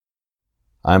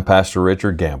I'm Pastor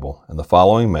Richard Gamble, and the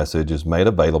following message is made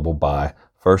available by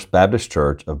First Baptist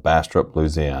Church of Bastrop,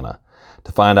 Louisiana.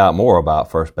 To find out more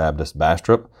about First Baptist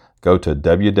Bastrop, go to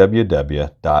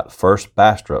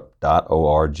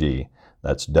www.firstbastrop.org.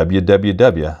 That's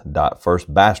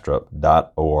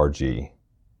www.firstbastrop.org.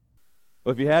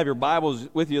 Well, if you have your Bibles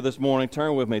with you this morning,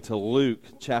 turn with me to Luke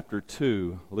chapter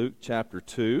 2. Luke chapter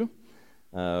 2.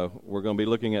 We're going to be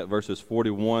looking at verses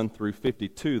 41 through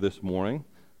 52 this morning.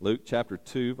 Luke chapter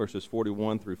 2, verses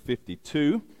 41 through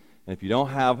 52. And if you don't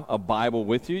have a Bible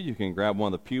with you, you can grab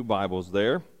one of the pew Bibles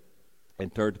there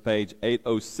and turn to page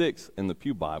 806 in the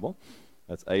pew Bible.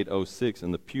 That's 806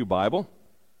 in the pew Bible.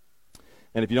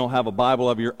 And if you don't have a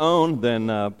Bible of your own,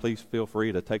 then please feel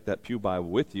free to take that pew Bible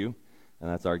with you.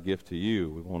 And that's our gift to you.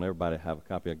 We want everybody to have a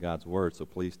copy of God's Word, so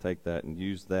please take that and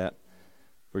use that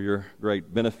for your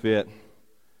great benefit.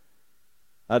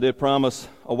 I did promise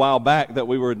a while back that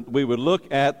we would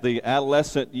look at the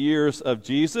adolescent years of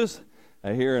Jesus.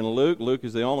 Here in Luke, Luke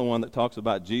is the only one that talks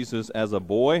about Jesus as a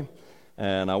boy,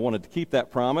 and I wanted to keep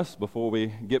that promise before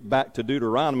we get back to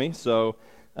Deuteronomy. So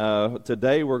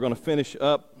today we're going to finish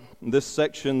up this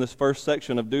first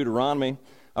section of Deuteronomy,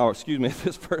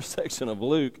 this first section of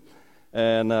Luke,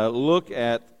 and look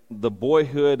at the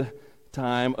boyhood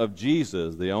time of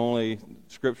Jesus, the only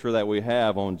scripture that we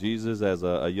have on Jesus as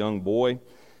a young boy,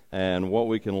 and what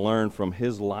we can learn from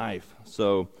his life.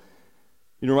 So,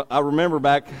 I remember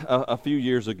back a few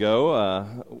years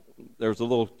ago, there was a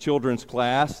little children's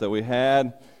class that we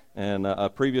had in a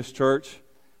previous church,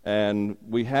 and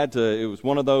it was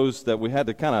one of those that we had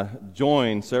to kind of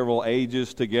join several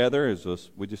ages together.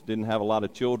 We just didn't have a lot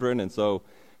of children, and so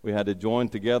we had to join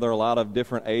together a lot of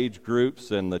different age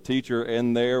groups, and the teacher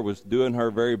in there was doing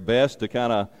her very best to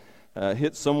kind of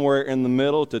hit somewhere in the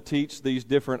middle to teach these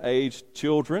different aged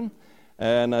children.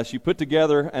 And she put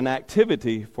together an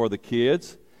activity for the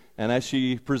kids, and as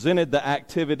she presented the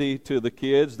activity to the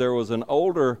kids, there was an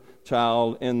older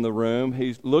child in the room.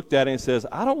 He looked at it and says,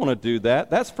 "I don't want to do that.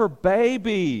 That's for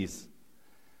babies."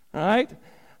 Right?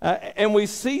 And we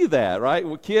see that, right?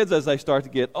 With kids, as they start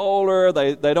to get older,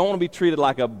 they don't want to be treated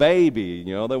like a baby.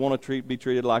 They want to be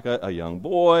treated like a young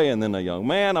boy and then a young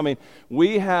man. I mean,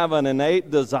 we have an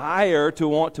innate desire to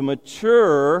want to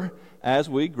mature as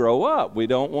we grow up. We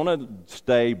don't want to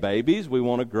stay babies. We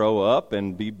want to grow up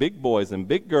and be big boys and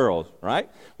big girls, right?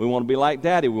 We want to be like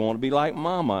daddy. We want to be like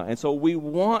mama. And so we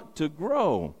want to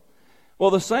grow.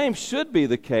 Well, the same should be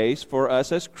the case for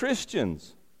us as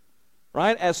Christians.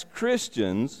 Right? As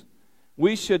Christians,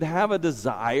 we should have a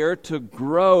desire to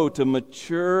grow, to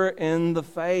mature in the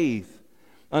faith.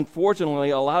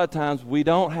 Unfortunately, a lot of times we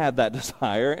don't have that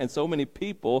desire, and so many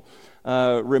people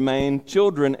remain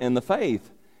children in the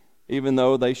faith, even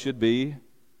though they should be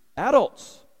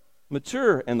adults,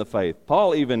 mature in the faith.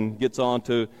 Paul even gets on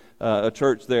to a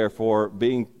church there for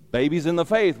being babies in the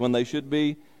faith when they should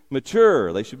be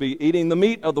mature. They should be eating the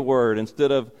meat of the Word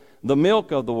instead of the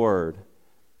milk of the Word.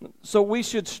 So we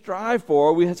should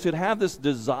we should have this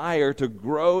desire to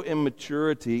grow in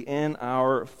maturity in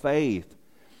our faith.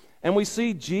 And we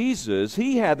see Jesus,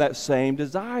 he had that same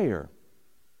desire.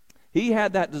 He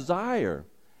had that desire.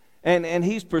 And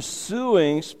he's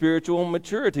pursuing spiritual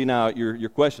maturity. Now, you're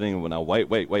questioning, well, now, wait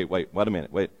a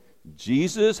minute.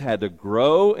 Jesus had to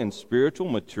grow in spiritual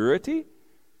maturity?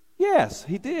 Yes,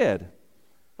 he did.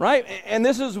 Right? And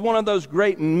this is one of those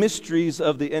great mysteries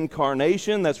of the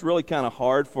incarnation that's really kind of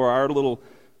hard for our little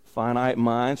finite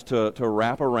minds to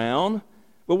wrap around.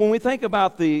 But when we think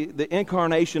about the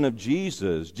incarnation of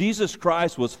Jesus, Jesus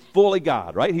Christ was fully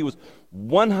God, right? He was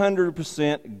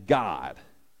 100% God,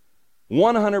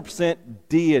 100%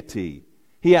 deity.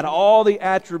 He had all the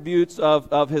attributes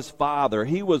of his Father.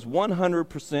 He was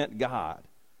 100% God.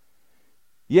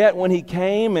 Yet when he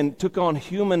came and took on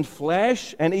human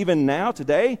flesh, and even now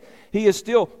today, he is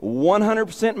still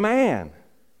 100% man.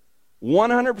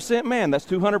 100% man. That's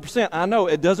 200%. I know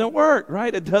it doesn't work,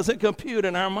 right? It doesn't compute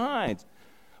in our minds.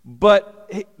 But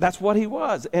that's what he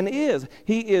was and is.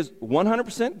 He is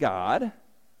 100% God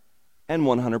and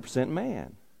 100%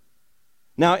 man.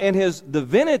 Now, in his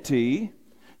divinity,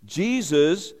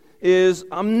 Jesus is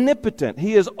omnipotent.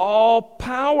 He is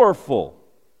all-powerful.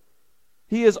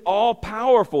 He is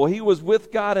all-powerful. He was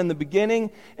with God in the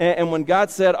beginning, and when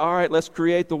God said, all right, let's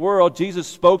create the world, Jesus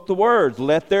spoke the words,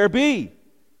 let there be.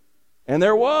 And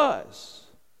there was.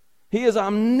 He is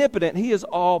omnipotent. He is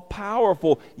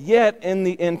all-powerful. Yet in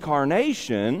the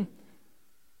incarnation,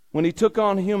 when he took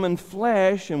on human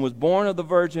flesh and was born of the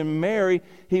Virgin Mary,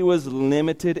 he was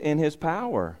limited in his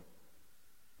power.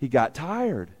 He got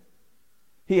tired.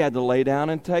 He had to lay down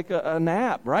and take a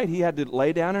nap, right? He had to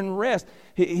lay down and rest.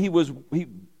 He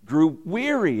grew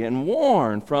weary and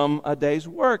worn from a day's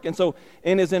work. And so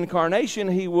in his incarnation,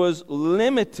 he was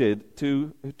limited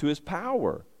to his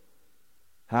power.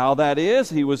 How that is,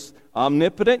 he was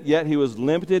omnipotent, yet he was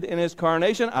limited in his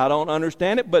incarnation. I don't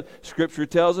understand it, but Scripture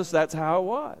tells us that's how it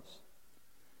was.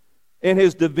 In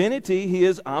his divinity, he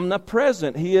is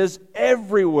omnipresent. He is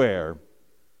everywhere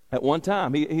at one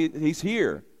time. He's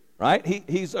here, right?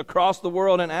 He's across the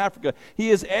world in Africa. He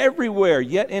is everywhere,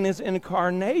 yet in his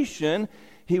incarnation,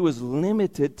 he was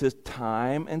limited to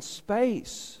time and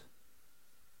space,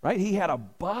 right? He had a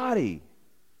body,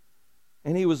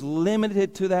 and he was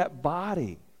limited to that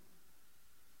body.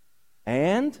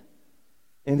 And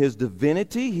in his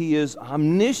divinity, he is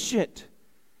omniscient.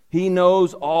 He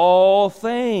knows all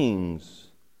things.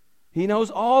 He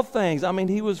knows all things. I mean,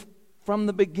 he was from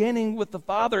the beginning with the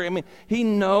Father. I mean, he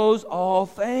knows all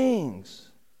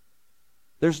things.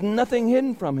 There's nothing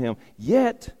hidden from him.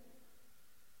 Yet,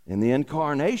 in the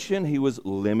incarnation, he was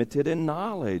limited in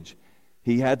knowledge.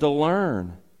 He had to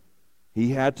learn. He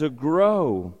had to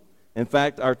grow. In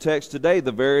fact, our text today,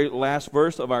 the very last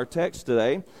verse of our text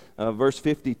today, verse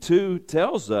 52,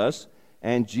 tells us,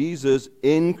 and Jesus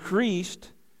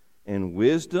increased in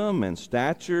wisdom and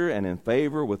stature and in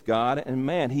favor with God and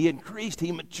man. He increased,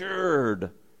 he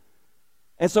matured.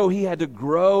 And so he had to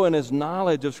grow in his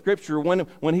knowledge of Scripture.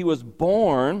 When he was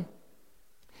born,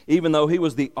 even though he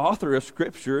was the author of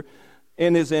Scripture,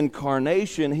 in his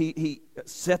incarnation, he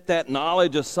set that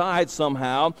knowledge aside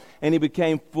somehow, and he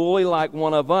became fully like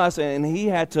one of us, and he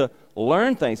had to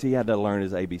learn things. He had to learn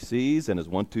his ABCs and his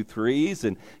 1, 2, 3s,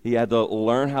 and he had to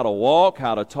learn how to walk,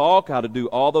 how to talk, how to do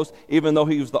all those. Even though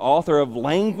he was the author of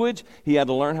language, he had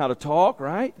to learn how to talk,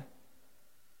 right?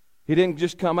 He didn't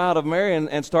just come out of Mary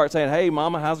and start saying, hey,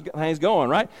 Mama, how's things going,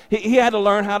 right? He had to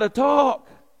learn how to talk.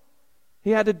 He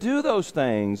had to do those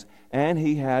things, and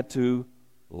he had to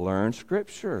learn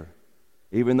Scripture.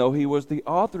 Even though he was the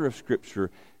author of Scripture,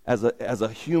 as a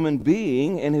human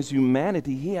being in his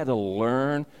humanity, he had to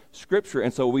learn Scripture.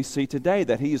 And so we see today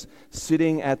that he's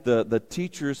sitting at the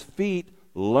teacher's feet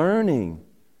learning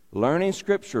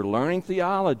Scripture, learning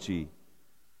theology.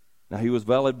 Now, he was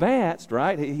well advanced,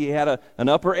 right? He had an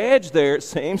upper edge there, it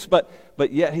seems, but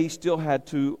yet he still had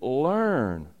to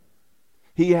learn.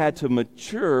 He had to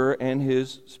mature in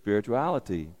his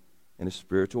spirituality, in his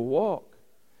spiritual walk.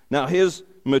 Now, his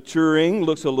maturing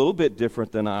looks a little bit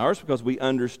different than ours because we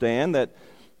understand that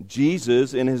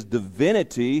Jesus, in his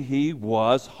divinity, he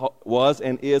was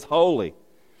and is holy.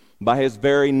 By his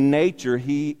very nature,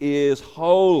 he is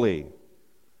holy.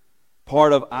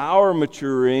 Part of our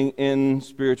maturing in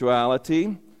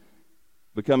spirituality,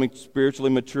 becoming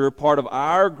spiritually mature, part of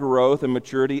our growth and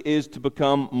maturity is to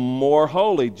become more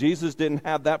holy. Jesus didn't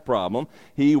have that problem.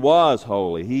 He was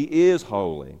holy. He is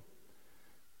holy.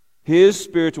 His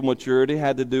spiritual maturity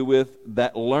had to do with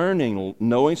that learning,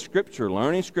 knowing Scripture,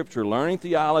 learning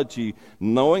theology,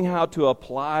 knowing how to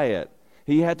apply it.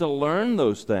 He had to learn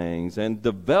those things and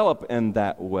develop in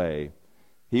that way.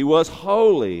 He was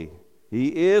holy. He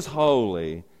is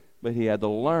holy, but he had to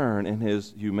learn in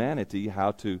his humanity he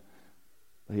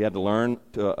had to learn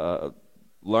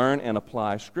and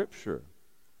apply Scripture.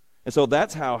 And so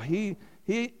that's how he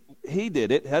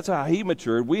did it. That's how he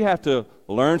matured. We have to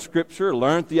learn Scripture,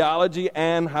 learn theology,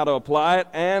 and how to apply it,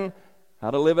 and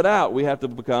how to live it out. We have to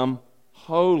become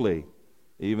holy,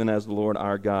 even as the Lord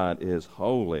our God is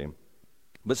holy.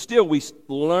 But still, we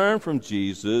learn from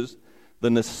Jesus the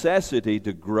necessity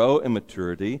to grow in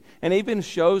maturity, and even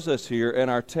shows us here in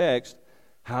our text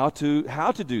how to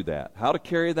do that, how to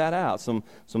carry that out, some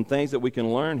things that we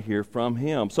can learn here from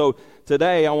him. So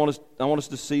today I want us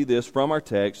to see this from our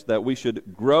text, that we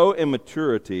should grow in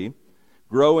maturity,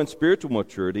 grow in spiritual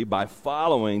maturity by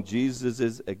following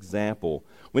Jesus' example.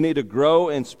 We need to grow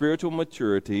in spiritual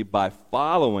maturity by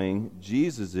following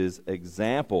Jesus'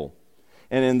 example.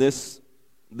 And in this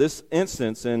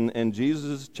instance, in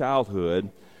Jesus'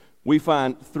 childhood, we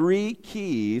find 3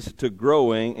 keys to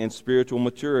growing in spiritual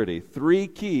maturity. 3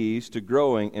 keys to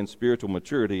growing in spiritual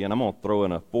maturity, and I'm going to throw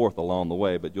in a 4th along the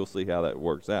way, but you'll see how that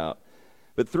works out.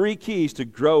 But 3 keys to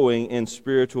growing in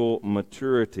spiritual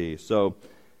maturity. So,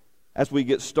 as we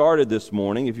get started this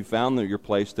morning, if you found your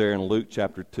place there in Luke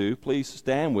chapter 2, please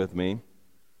stand with me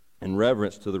in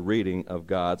reverence to the reading of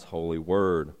God's holy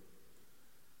word.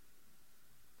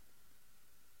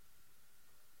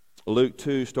 Luke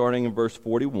 2, starting in verse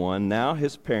 41, now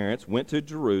his parents went to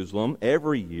Jerusalem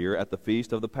every year at the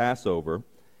feast of the Passover,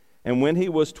 and when he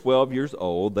was 12 years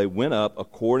old, they went up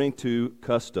according to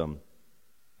custom.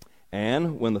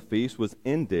 And when the feast was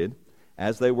ended,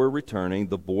 as they were returning,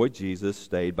 the boy Jesus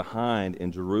stayed behind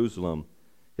in Jerusalem.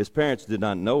 His parents did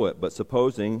not know it, but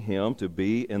supposing him to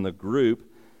be in the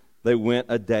group, they went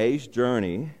a day's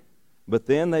journey. But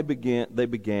then they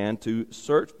began to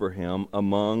search for him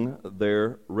among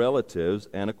their relatives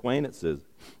and acquaintances.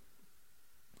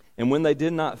 And when they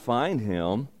did not find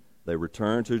him, they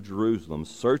returned to Jerusalem,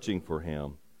 searching for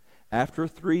him. After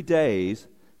 3 days,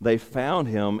 they found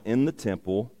him in the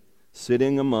temple,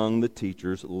 sitting among the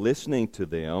teachers, listening to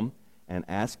them and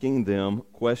asking them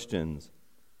questions.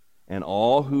 And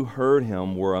all who heard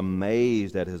him were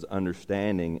amazed at his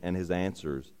understanding and his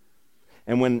answers.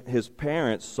 And when his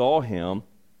parents saw him,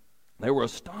 they were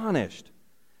astonished.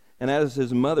 And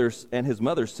his mother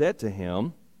said to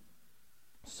him,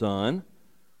 "Son,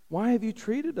 why have you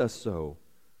treated us so?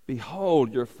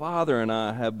 Behold, your father and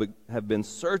I have been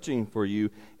searching for you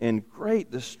in great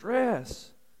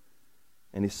distress."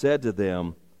 And he said to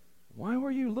them, "Why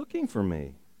were you looking for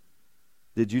me?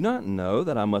 Did you not know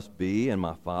that I must be in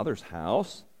my Father's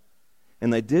house?"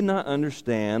 And they did not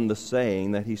understand the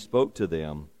saying that he spoke to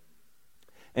them.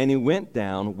 And he went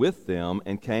down with them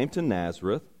and came to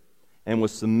Nazareth and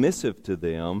was submissive to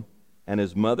them. And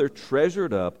his mother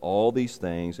treasured up all these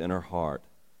things in her heart.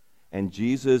 And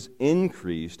Jesus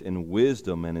increased in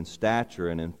wisdom and in stature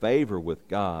and in favor with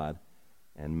God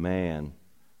and man.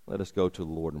 Let us go to the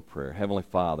Lord in prayer. Heavenly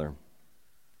Father,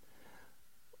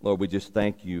 Lord, we just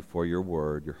thank you for your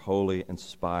word, your holy,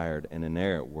 inspired, and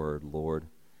inerrant word, Lord.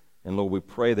 And Lord, we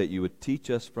pray that you would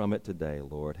teach us from it today,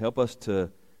 Lord. Help us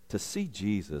to see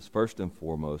Jesus first and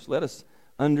foremost. Let us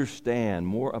understand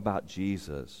more about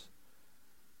Jesus.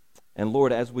 And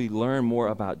Lord, as we learn more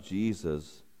about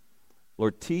Jesus,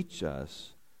 Lord, teach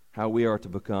us how we are to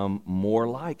become more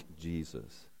like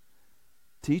Jesus.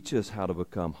 Teach us how to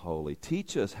become holy.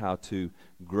 Teach us how to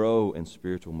grow in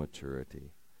spiritual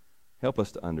maturity. Help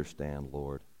us to understand,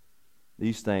 Lord.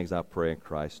 These things I pray in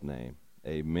Christ's name.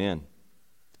 Amen.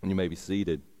 And you may be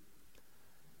seated.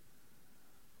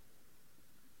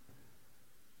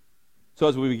 So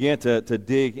as we begin to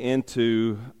dig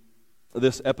into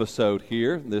this episode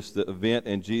here, this event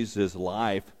in Jesus'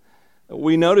 life,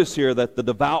 we notice here that the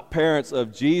devout parents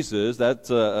of Jesus, that's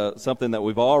something that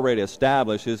we've already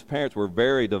established. His parents were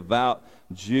very devout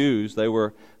Jews.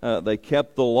 They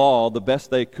kept the law the best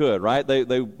they could, right?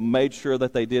 They made sure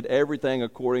that they did everything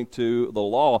according to the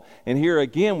law. And here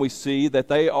again we see that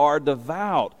they are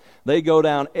devout. They go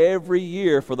down every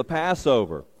year for the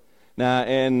Passover. Now,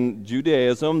 in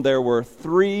Judaism, there were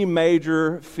 3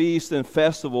 major feasts and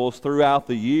festivals throughout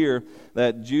the year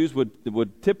that Jews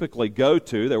would typically go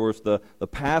to. There was the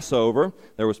Passover,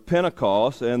 there was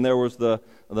Pentecost, and there was the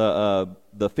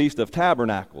Feast of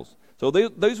Tabernacles. So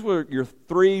these were your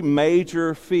 3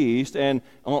 major feasts, and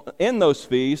in those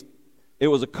feasts, it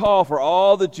was a call for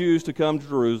all the Jews to come to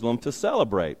Jerusalem to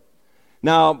celebrate.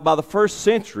 Now, by the first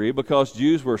century, because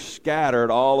Jews were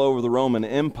scattered all over the Roman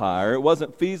Empire, it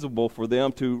wasn't feasible for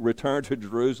them to return to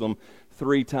Jerusalem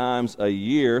 3 times a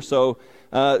year. So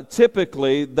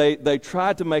typically, they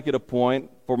tried to make it a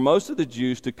point for most of the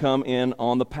Jews to come in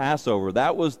on the Passover.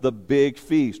 That was the big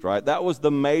feast, right? That was the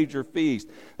major feast.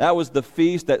 That was the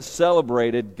feast that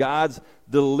celebrated God's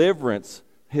deliverance,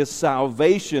 his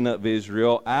salvation of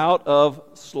Israel out of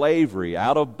slavery,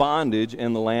 out of bondage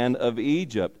in the land of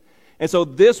Egypt. And so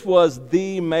this was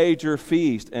the major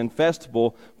feast and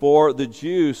festival for the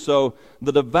Jews. So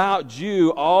the devout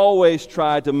Jew always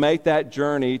tried to make that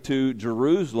journey to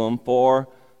Jerusalem for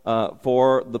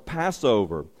the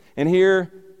Passover. And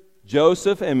here,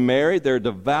 Joseph and Mary, they're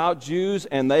devout Jews,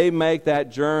 and they make that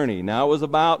journey. Now, it was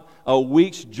about a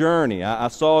week's journey. I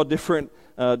saw different...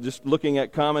 just looking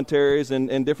at commentaries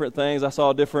and different things, I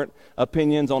saw different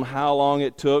opinions on how long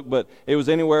it took, but it was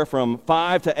anywhere from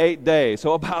 5 to 8 days.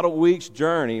 So about a week's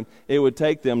journey it would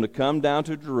take them to come down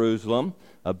to Jerusalem,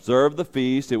 observe the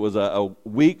feast. It was a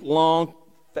week-long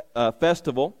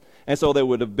festival, and so they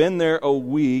would have been there a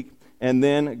week and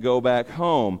then go back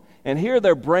home. And here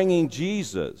they're bringing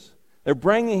Jesus. They're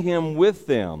bringing him with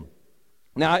them.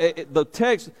 Now, the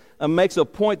text makes a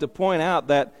point to point out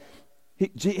that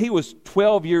he was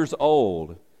 12 years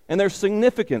old, and there's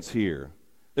significance here.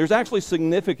 There's actually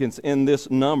significance in this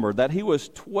number, that he was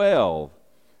 12.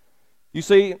 You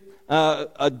see,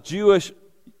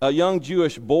 a young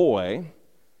Jewish boy,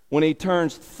 when he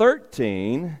turns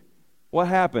 13, what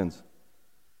happens?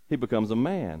 He becomes a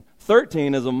man.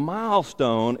 13 is a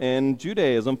milestone in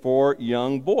Judaism for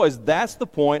young boys. That's the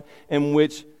point in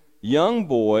which young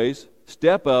boys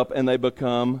step up and they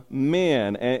become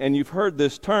men. And you've heard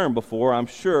this term before, I'm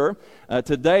sure.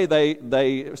 Today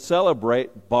they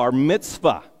celebrate bar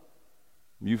mitzvah.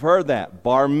 You've heard that,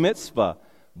 bar mitzvah.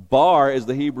 Bar is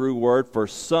the Hebrew word for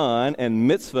son, and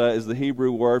mitzvah is the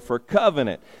Hebrew word for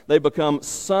covenant. They become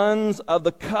sons of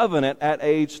the covenant at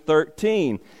age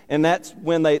 13. And that's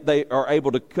when they are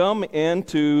able to come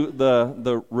into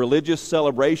the religious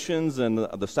celebrations and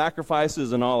the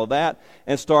sacrifices and all of that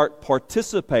and start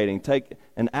participating, take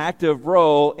an active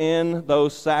role in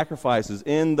those sacrifices,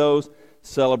 in those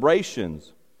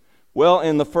celebrations. Well,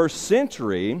 in the first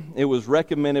century, it was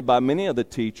recommended by many of the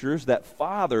teachers that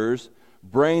fathers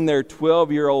bring their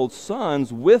 12-year-old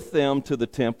sons with them to the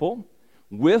temple,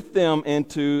 with them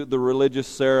into the religious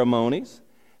ceremonies,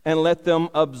 and let them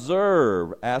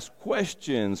observe, ask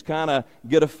questions, kind of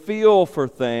get a feel for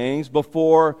things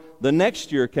before the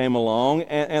next year came along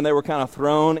and they were kind of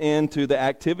thrown into the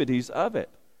activities of it.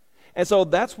 And so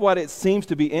that's what it seems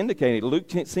to be indicating.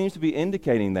 Luke seems to be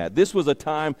indicating that. This was a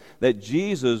time that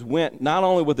Jesus went not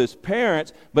only with his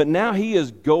parents, but now he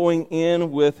is going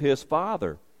in with his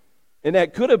Father. And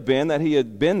that could have been that he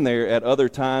had been there at other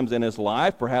times in his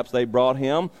life. Perhaps they brought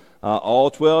him all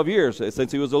 12 years.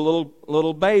 Since he was a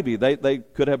little baby, they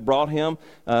could have brought him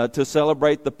to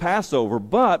celebrate the Passover.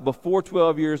 But before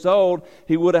 12 years old,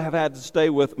 he would have had to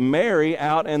stay with Mary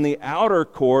out in the outer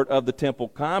court of the temple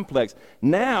complex.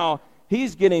 Now,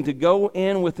 he's getting to go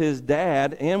in with his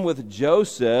dad, in with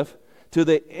Joseph, to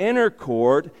the inner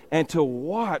court and to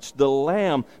watch the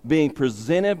lamb being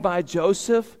presented by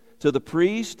Joseph to the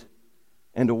priest,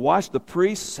 and to watch the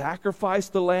priest sacrifice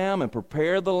the lamb and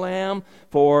prepare the lamb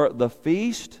for the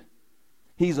feast.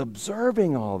 He's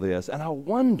observing all this, and I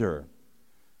wonder,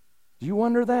 do you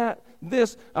wonder that?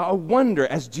 I wonder,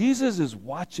 as Jesus is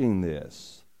watching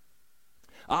this,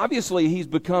 obviously he's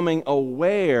becoming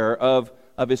aware of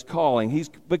his calling. He's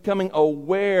becoming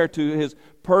aware to his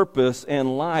purpose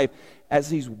in life as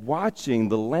he's watching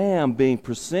the lamb being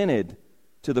presented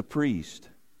to the priest,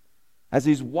 as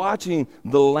he's watching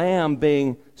the lamb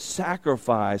being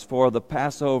sacrificed for the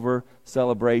Passover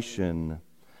celebration.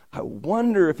 I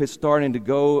wonder if it's starting to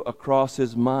go across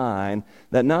his mind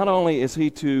that not only is he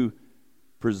to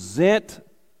present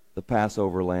the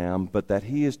Passover lamb, but that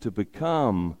he is to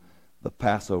become the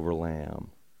Passover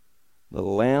lamb, the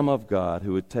Lamb of God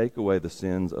who would take away the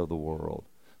sins of the world,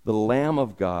 the Lamb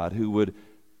of God who would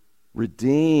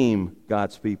redeem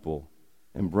God's people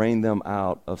and bring them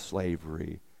out of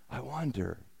slavery. I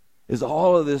wonder, is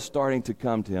all of this starting to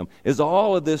come to him? Is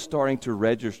all of this starting to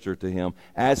register to him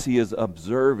as he is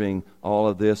observing all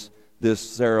of this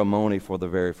ceremony for the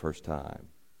very first time?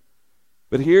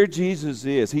 But here Jesus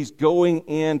is. He's going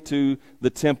into the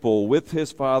temple with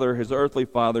his father, his earthly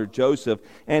father, Joseph,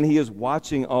 and he is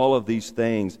watching all of these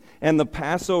things. And the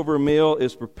Passover meal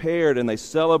is prepared, and they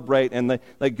celebrate, and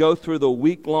they go through the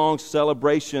week-long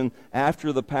celebration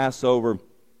after the Passover.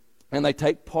 And they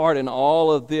take part in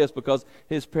all of this because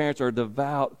his parents are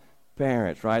devout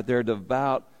parents, right? They're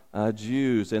devout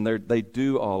Jews, and they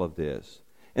do all of this.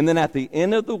 And then at the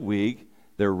end of the week,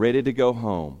 they're ready to go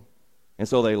home. And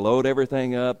so they load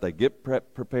everything up, they get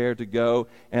prepared to go,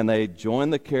 and they join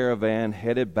the caravan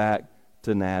headed back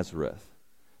to Nazareth.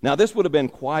 Now, this would have been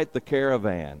quite the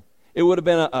caravan. It would have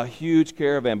been a huge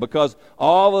caravan because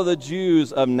all of the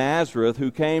Jews of Nazareth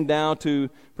who came down to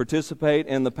participate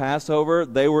in the Passover,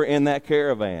 they were in that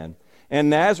caravan. And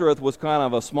Nazareth was kind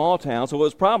of a small town, so it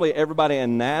was probably everybody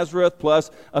in Nazareth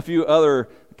plus a few other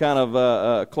kind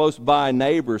of close-by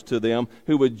neighbors to them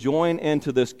who would join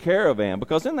into this caravan,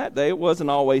 because in that day it wasn't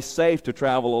always safe to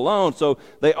travel alone, so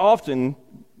they often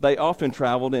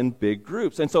traveled in big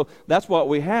groups. And so that's what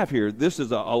we have here. This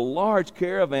is a large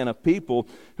caravan of people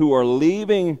who are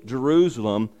leaving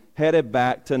Jerusalem, headed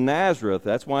back to Nazareth.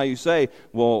 That's why you say,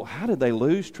 well, how did they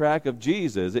lose track of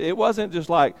Jesus? It wasn't just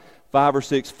like 5 or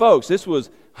 6 folks. This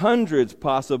was hundreds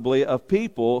possibly of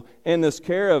people in this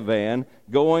caravan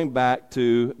going back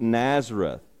to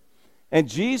Nazareth. And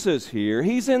Jesus here,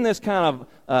 he's in this kind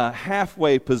of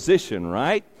halfway position,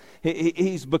 right?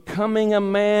 He's becoming a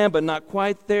man, but not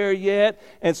quite there yet.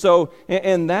 And so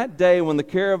in that day when the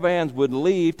caravans would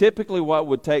leave, typically what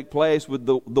would take place with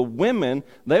the women,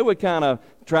 they would kind of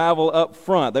travel up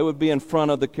front. They would be in front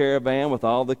of the caravan with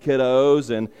all the kiddos,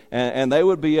 and they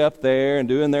would be up there and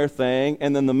doing their thing.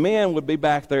 And then the men would be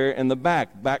back there in the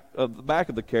back of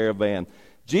the caravan.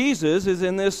 Jesus is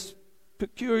in this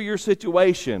peculiar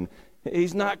situation.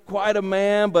 He's not quite a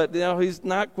man, but he's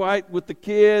not quite with the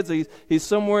kids. He's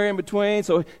somewhere in between.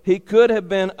 So he could have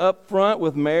been up front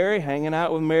with Mary, hanging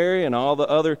out with Mary and all the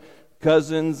other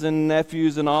cousins and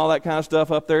nephews and all that kind of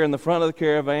stuff up there in the front of the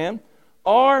caravan.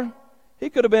 Or he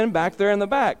could have been back there in the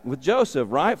back with Joseph,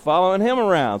 right? Following him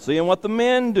around, seeing what the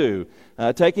men do,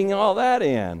 taking all that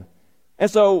in.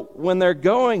 And so when they're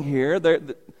going here,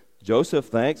 Joseph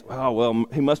thinks, oh, well,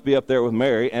 he must be up there with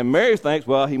Mary. And Mary thinks,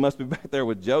 well, he must be back there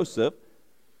with Joseph.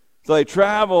 So they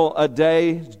travel a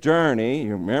day's journey.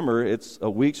 You remember, it's a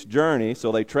week's journey.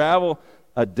 So they travel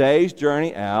a day's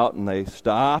journey out, and they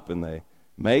stop, and they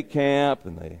make camp,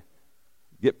 and they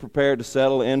get prepared to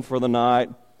settle in for the night.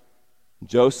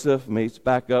 Joseph meets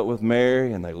back up with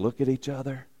Mary, and they look at each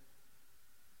other.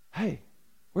 Hey,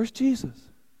 where's Jesus?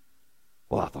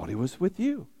 Well, I thought he was with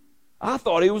you. I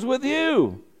thought he was with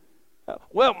you.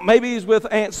 Well, maybe he's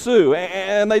with Aunt Sue.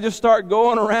 And they just start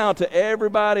going around to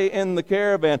everybody in the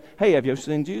caravan. Hey, have you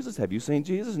seen Jesus? Have you seen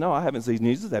Jesus? No, I haven't seen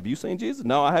Jesus. Have you seen Jesus?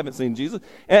 No, I haven't seen Jesus.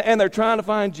 And they're trying to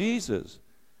find Jesus.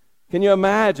 Can you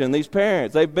imagine these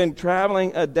parents? They've been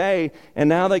traveling a day, and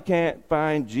now they can't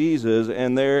find Jesus,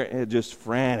 and they're just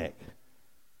frantic.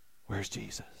 Where's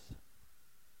Jesus?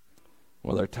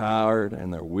 Well, they're tired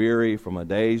and they're weary from a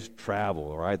day's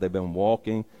travel, right? They've been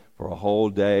walking for a whole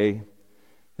day.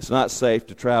 It's not safe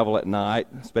to travel at night,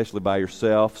 especially by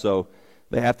yourself, so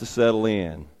they have to settle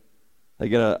in. They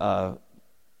get a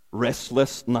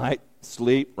restless night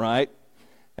sleep, right?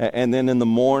 And then in the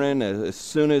morning, as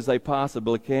soon as they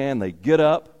possibly can, they get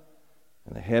up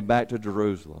and they head back to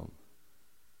Jerusalem.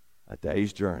 A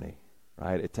day's journey,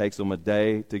 right? It takes them a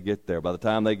day to get there. By the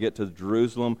time they get to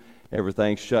Jerusalem,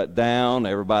 everything's shut down.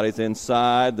 Everybody's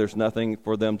inside. There's nothing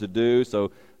for them to do.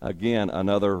 So, again,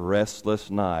 another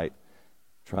restless night,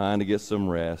 trying to get some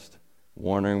rest,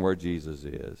 wondering where Jesus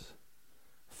is.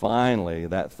 Finally,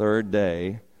 that third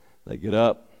day, they get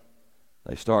up,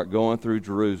 they start going through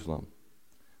Jerusalem.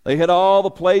 They hit all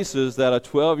the places that a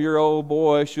 12-year-old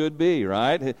boy should be,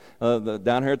 right?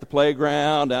 Down here at the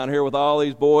playground, down here with all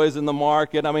these boys in the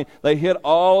market. I mean, they hit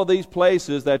all of these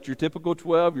places that your typical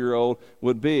 12-year-old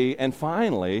would be. And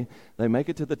finally, they make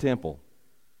it to the temple.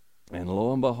 And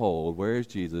lo and behold, where is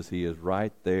Jesus? He is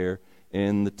right there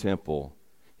in the temple.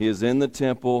 He is in the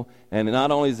temple, and not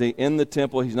only is he in the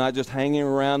temple, he's not just hanging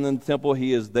around in the temple,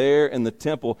 he is there in the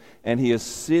temple, and he is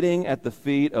sitting at the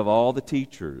feet of all the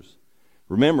teachers.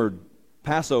 Remember,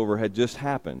 Passover had just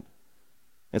happened.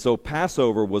 And so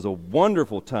Passover was a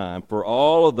wonderful time for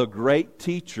all of the great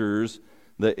teachers,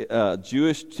 the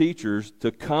Jewish teachers,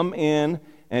 to come in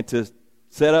and to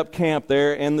set up camp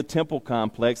there in the temple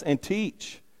complex and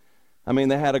teach. I mean,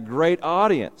 they had a great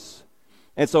audience.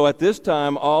 And so at this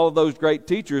time, all of those great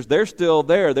teachers, they're still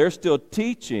there. They're still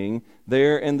teaching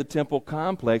there in the temple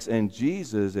complex, and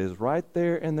Jesus is right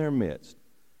there in their midst.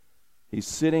 He's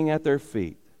sitting at their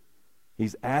feet.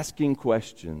 He's asking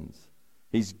questions.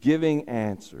 He's giving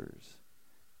answers.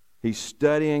 He's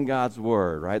studying God's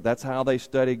Word, right? That's how they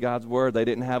studied God's Word. They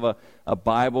didn't have a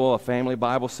Bible, a family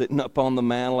Bible sitting up on the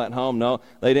mantle at home. No,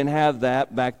 they didn't have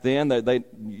that back then.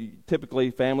 Typically,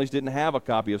 families didn't have a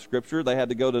copy of Scripture. They had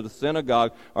to go to the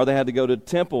synagogue or they had to go to the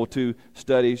temple to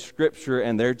study Scripture,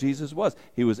 and there Jesus was.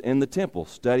 He was in the temple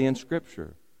studying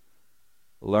Scripture,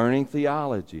 learning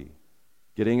theology,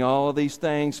 getting all of these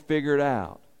things figured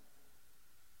out.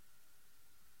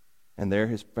 And there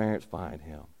his parents find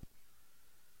him.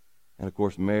 And, of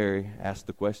course, Mary asked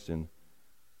the question,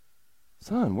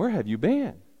 "Son, where have you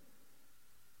been?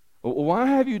 Why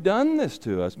have you done this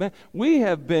to us? Man, we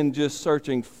have been just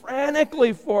searching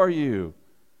frantically for you."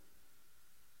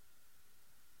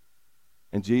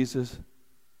 And Jesus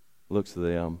looks at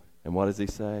them, and what does he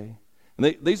say?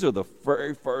 And these are the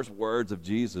very first words of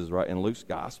Jesus, right, in Luke's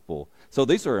gospel. So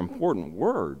these are important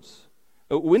words.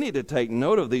 We need to take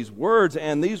note of these words,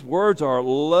 and these words are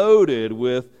loaded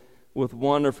with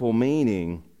wonderful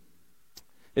meaning.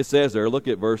 It says there, look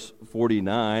at verse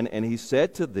 49, and he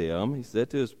said to them, he said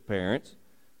to his parents,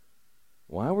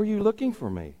 "Why were you looking for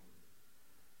me?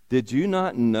 Did you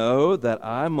not know that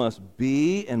I must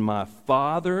be in my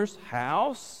Father's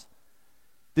house?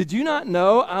 Did you not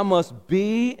know I must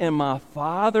be in my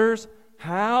Father's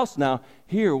house?" Now,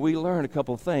 here we learn a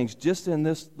couple of things just in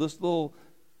this little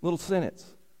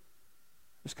sentence.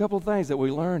 There's a couple of things that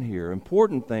we learn here,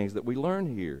 important things that we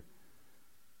learn here.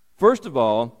 First of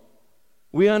all,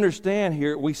 we understand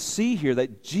here, we see here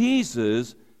that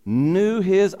Jesus knew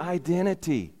his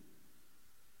identity.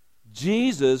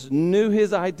 Jesus knew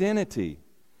his identity.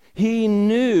 He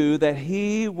knew that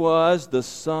he was the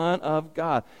Son of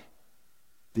God.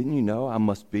 Didn't you know I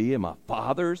must be in my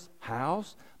Father's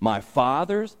house? My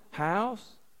Father's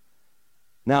house?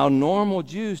 Now, normal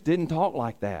Jews didn't talk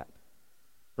like that,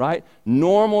 right?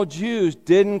 Normal Jews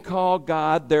didn't call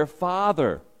God their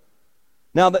Father.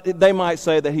 Now, they might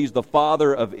say that he's the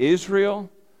Father of Israel.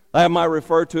 They might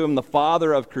refer to him the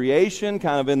Father of creation,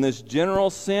 kind of in this general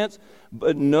sense.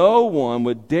 But no one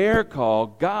would dare call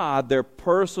God their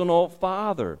personal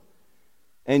Father.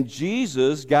 And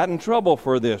Jesus got in trouble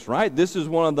for this, right? This is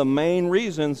one of the main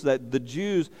reasons that the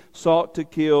Jews sought to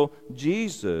kill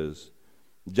Jesus.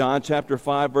 John chapter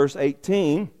 5, verse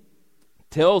 18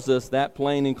 tells us that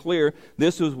plain and clear.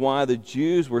 This is why the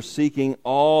Jews were seeking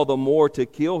all the more to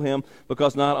kill him,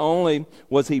 because not only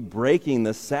was he breaking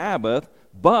the Sabbath,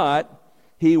 but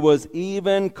he was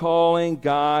even calling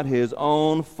God his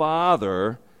own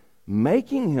Father,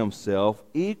 making himself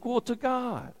equal to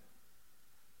God.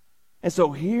 And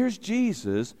so here's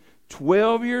Jesus,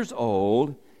 12 years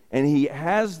old, and he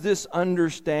has this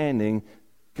understanding,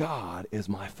 God is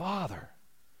my Father.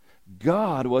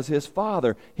 God was his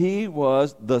Father. He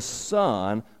was the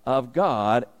Son of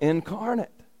God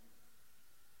incarnate.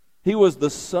 He was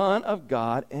the Son of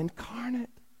God incarnate.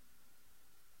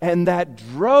 And that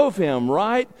drove him,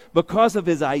 right? Because of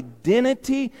his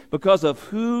identity, because of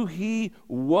who he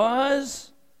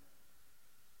was,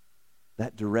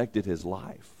 that directed his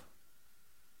life.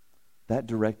 That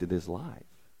directed his life.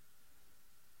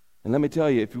 And let me tell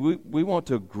you, if we want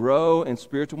to grow in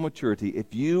spiritual maturity,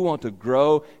 if you want to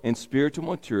grow in spiritual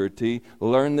maturity,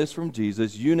 learn this from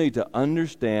Jesus, you need to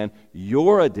understand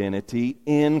your identity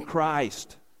in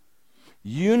Christ.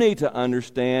 You need to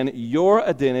understand your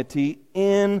identity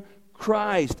in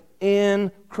Christ.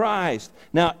 In Christ.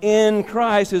 Now, in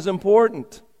Christ is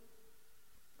important.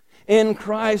 In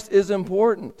Christ is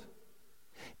important.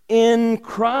 In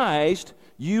Christ,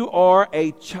 you are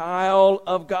a child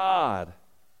of God.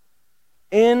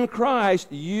 In Christ,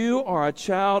 you are a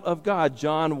child of God.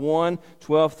 John 1,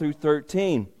 12 through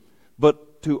 13.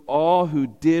 But to all who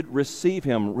did receive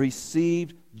him,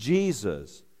 received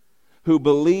Jesus, who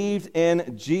believed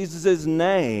in Jesus'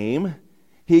 name,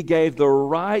 he gave the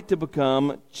right to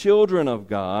become children of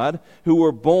God, who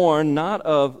were born not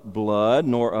of blood,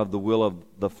 nor of the will of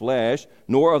the flesh,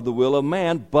 nor of the will of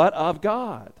man, but of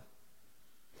God.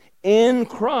 In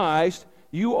Christ,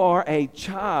 you are a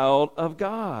child of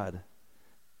God.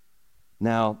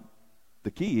 Now,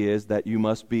 the key is that you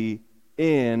must be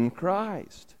in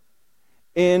Christ.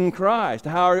 In Christ.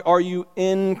 How are you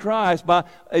in Christ? By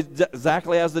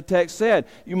exactly as the text said,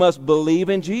 you must believe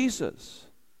in Jesus.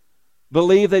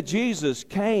 Believe that Jesus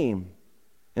came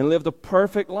and lived a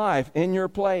perfect life in your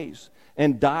place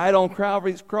and died on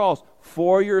Calvary's cross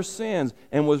for your sins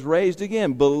and was raised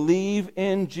again. Believe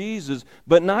in Jesus.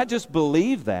 But not just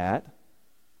believe that,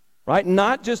 right?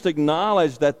 Not just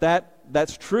acknowledge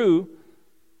that's true,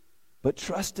 but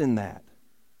trust in that.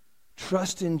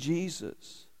 Trust in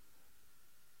Jesus.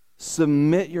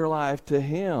 Submit your life to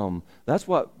him. That's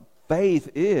what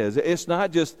faith is. It's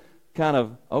not just kind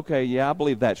of, okay, yeah, I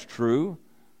believe that's true.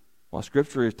 Well,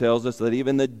 Scripture tells us that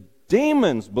even the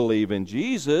demons believe in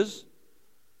Jesus,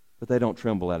 but they don't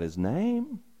tremble at his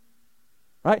name.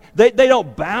 Right? They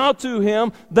don't bow to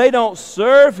him. They don't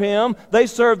serve him. They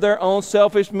serve their own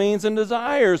selfish means and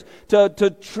desires.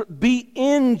 To be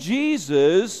in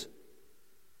Jesus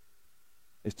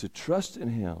is to trust in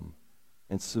him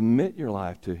and submit your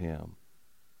life to him.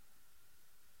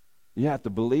 You have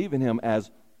to believe in him as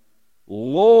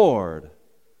Lord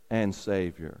and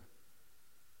Savior.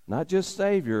 Not just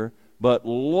Savior, but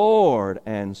Lord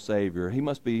and Savior. He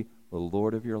must be the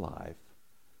Lord of your life.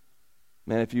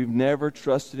 Man, if you've never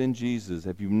trusted in Jesus,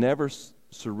 if you've never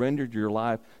surrendered your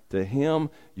life to him,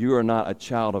 you are not a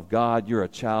child of God. You're a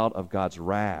child of God's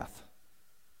wrath.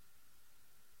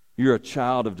 You're a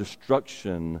child of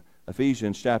destruction.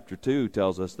 Ephesians chapter 2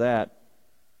 tells us that.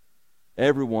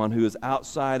 Everyone who is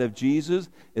outside of Jesus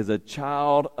is a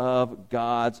child of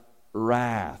God's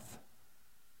wrath.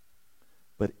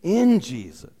 But in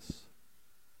Jesus,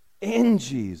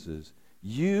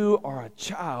 you are a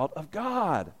child of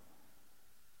God.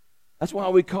 That's why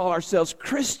we call ourselves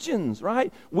Christians,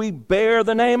 right? We bear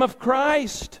the name of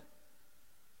Christ.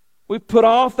 We put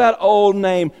off that old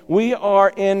name. We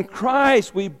are in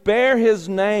Christ. We bear his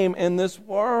name in this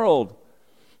world.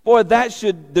 Boy, that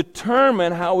should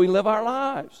determine how we live our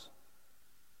lives.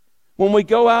 When we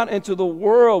go out into the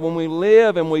world, when we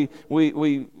live and we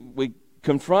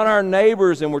confront our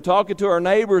neighbors and we're talking to our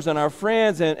neighbors and our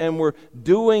friends and we're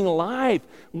doing life,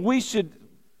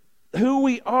 who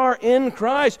we are in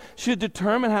Christ should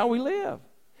determine how we live.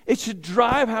 It should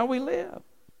drive how we live.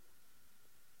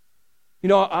 You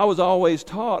know, I was always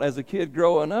taught as a kid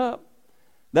growing up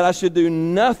that I should do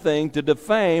nothing to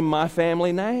defame my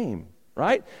family name,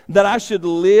 right? That I should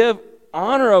live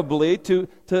honorably to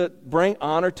bring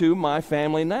honor to my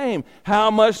family name.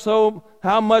 How much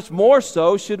more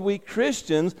so should we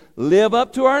Christians live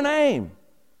up to our name?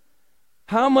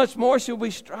 How much more should we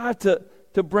strive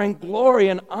to bring glory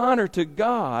and honor to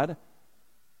God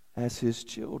as his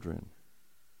children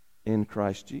in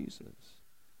Christ Jesus?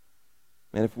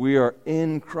 And if we are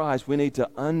in Christ, we need to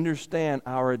understand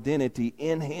our identity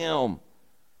in Him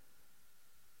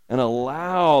and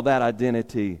allow that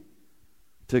identity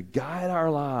to guide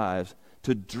our lives,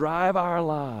 to drive our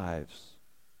lives.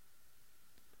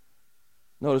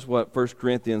 Notice what 1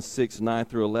 Corinthians 6, 9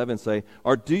 through 11 say.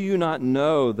 Or do you not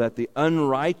know that the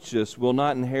unrighteous will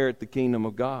not inherit the kingdom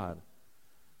of God?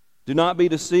 Do not be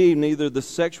deceived, neither the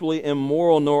sexually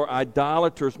immoral, nor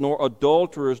idolaters, nor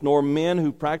adulterers, nor men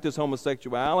who practice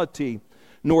homosexuality,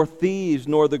 nor thieves,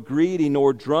 nor the greedy,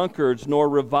 nor drunkards, nor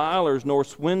revilers, nor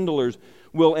swindlers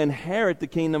will inherit the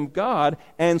kingdom of God,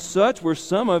 and such were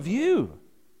some of you.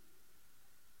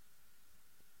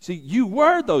 See, you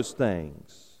were those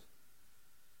things,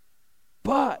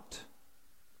 but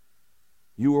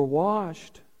you were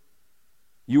washed.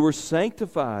 You were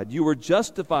sanctified. You were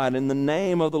justified in the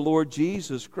name of the Lord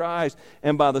Jesus Christ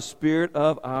and by the Spirit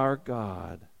of our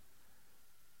God.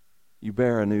 You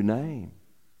bear a new name.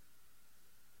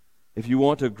 If you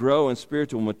want to grow in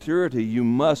spiritual maturity, you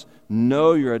must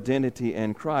know your identity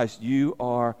in Christ. You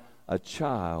are a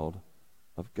child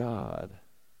of God.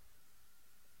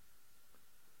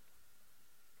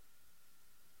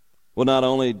 Well, not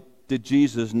only did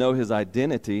Jesus know his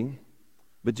identity,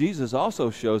 but Jesus also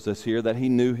shows us here that he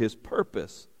knew his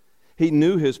purpose. He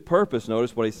knew his purpose.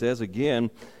 Notice what he says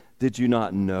again. Did you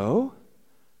not know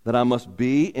that I must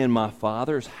be in my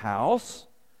Father's house?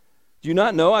 Do you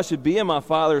not know I should be in my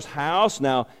Father's house?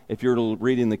 Now, if you're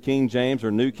reading the King James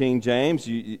or New King James,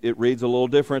 it reads a little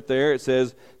different there. It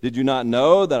says, did you not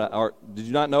know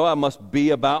I must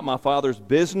be about my Father's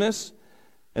business?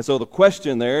 And so the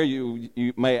question there,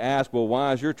 you may ask, well,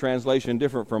 why is your translation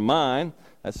different from mine?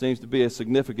 That seems to be a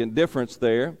significant difference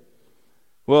there.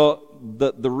 Well,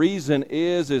 the reason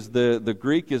is the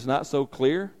Greek is not so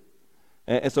clear.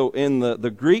 And so in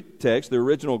the Greek text, the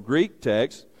original Greek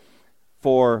text,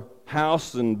 for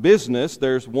house and business,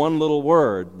 there's one little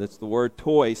word. That's the word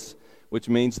tois, which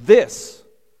means this.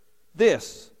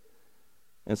 This.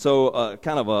 And so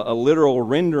kind of a literal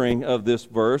rendering of this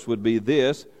verse would be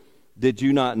this. Did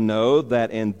you not know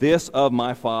that in this of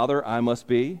my Father I must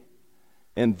be?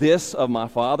 In this of my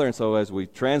Father. And so as we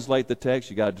translate the text,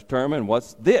 you got to determine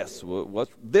what's this?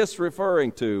 What's this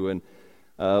referring to?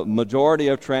 And majority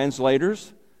of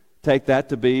translators take that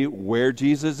to be where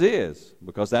Jesus is,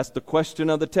 because that's the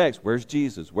question of the text. Where's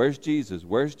Jesus? Where's Jesus?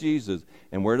 Where's Jesus?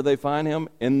 And where do they find him?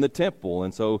 In the temple.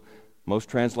 And so most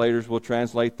translators will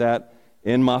translate that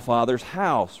in my Father's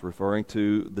house, referring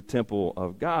to the temple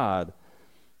of God.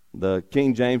 The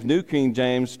King James, New King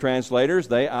James translators,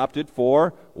 they opted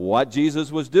for what Jesus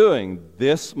was doing.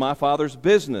 This, my Father's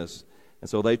business. And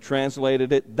so they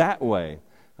translated it that way.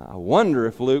 I wonder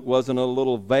if Luke wasn't a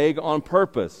little vague on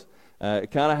purpose.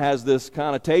 It kind of has this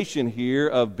connotation here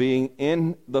of being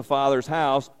in the Father's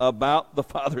house about the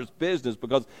Father's business,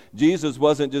 because Jesus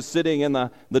wasn't just sitting in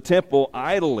the temple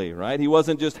idly, right? He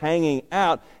wasn't just hanging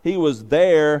out. He was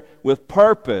there with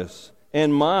purpose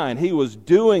in mind. He was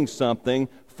doing something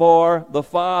for the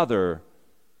Father.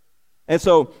 And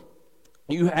so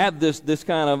you have this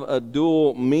kind of a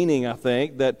dual meaning, I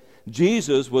think, that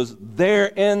Jesus was there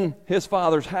in his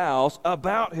Father's house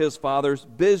about his Father's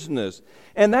business.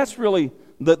 And that's really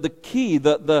the key,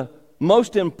 the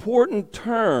most important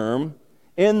term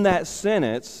in that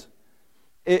sentence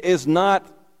is not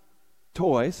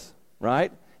toys,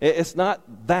 right? It's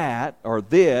not that or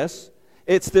this.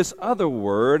 It's this other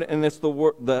word, and it's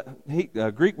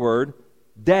the Greek word,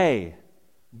 day.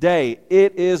 Day.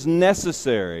 It is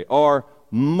necessary or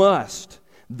must.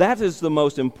 That is the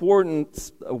most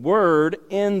important word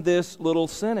in this little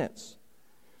sentence.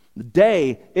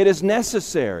 Day, it is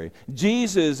necessary.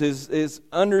 Jesus is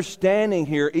understanding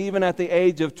here, even at the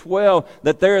age of 12,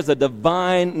 that there is a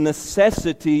divine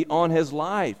necessity on his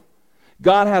life.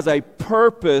 God has a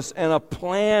purpose and a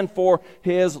plan for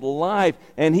his life,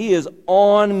 and he is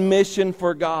on mission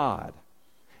for God.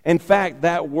 In fact,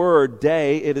 that word,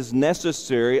 day, it is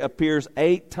necessary, appears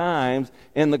 8 times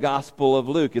in the Gospel of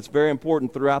Luke. It's very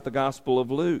important throughout the Gospel of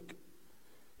Luke.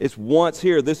 It's once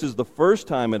here. This is the first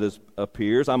time it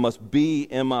appears. I must be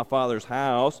in my Father's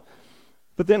house.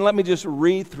 But then let me just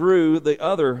read through the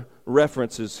other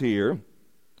references here.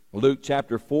 Luke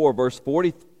chapter 4, verse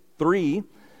 43.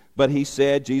 But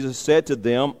Jesus said to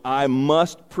them, I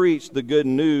must preach the good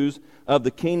news of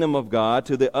the kingdom of God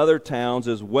to the other towns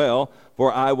as well,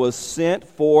 for I was sent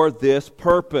for this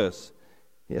purpose.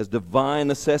 He has divine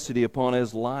necessity upon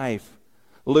his life.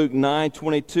 Luke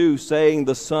 9:22, saying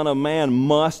the Son of Man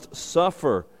must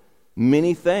suffer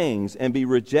many things and be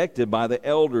rejected by the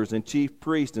elders and chief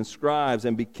priests and scribes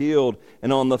and be killed,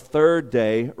 and on the third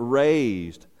day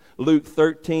raised. Luke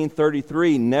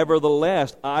 13:33,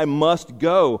 nevertheless, I must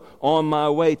go on my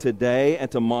way today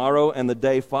and tomorrow and the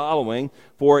day following,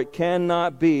 for it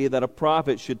cannot be that a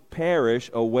prophet should perish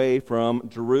away from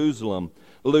Jerusalem.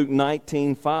 Luke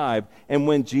 19:5, and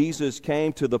when Jesus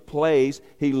came to the place,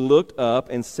 he looked up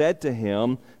and said to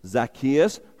him,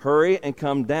 Zacchaeus, hurry and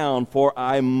come down, for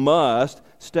I must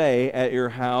stay at your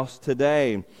house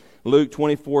today. Luke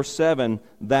 24:7,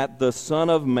 that the Son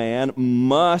of Man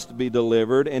must be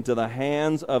delivered into the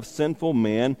hands of sinful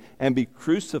men and be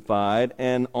crucified,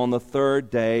 and on the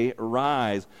third day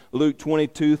rise. Luke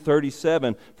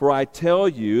 22:37, for I tell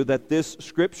you that this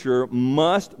scripture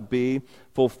must be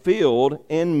fulfilled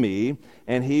in me.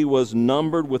 And he was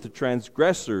numbered with the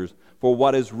transgressors, for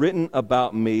what is written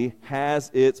about me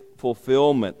has its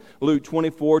fulfillment. Luke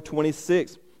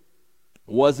 24:26,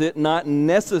 was it not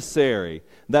necessary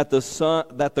that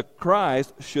the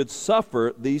Christ should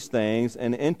suffer these things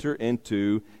and enter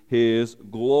into his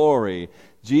glory?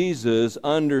 Jesus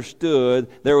understood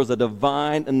there was a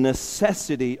divine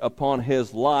necessity upon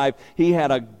his life. He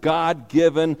had a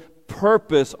God-given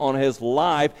purpose on his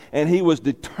life, and he was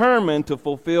determined to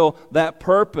fulfill that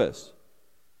purpose.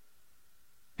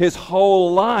 His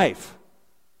whole life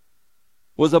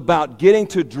was about getting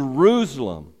to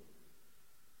Jerusalem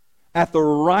at the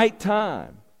right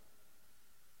time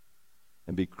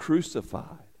and be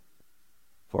crucified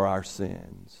for our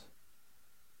sins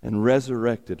and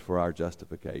resurrected for our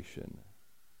justification.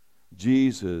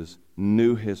 Jesus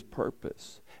knew his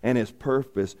purpose, and his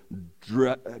purpose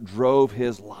drove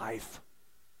his life.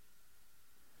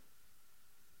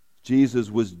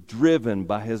 Jesus was driven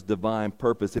by his divine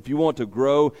purpose. If you want to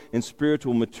grow in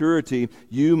spiritual maturity,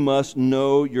 you must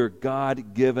know your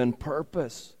God-given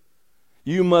purpose.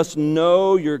 You must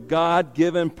know your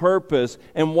God-given purpose.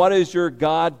 And what is your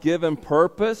God-given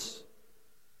purpose?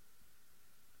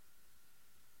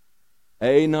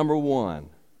 Number one.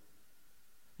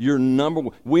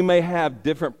 We may have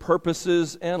different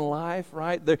purposes in life,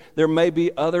 right? There may be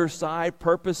other side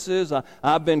purposes.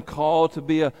 I've been called to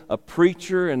be a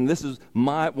preacher, and this is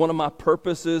one of my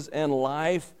purposes in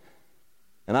life.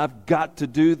 And I've got to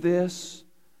do this.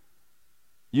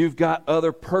 You've got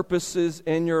other purposes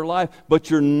in your life, but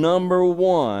your number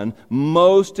one,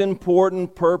 most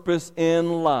important purpose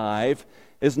in life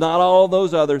is not all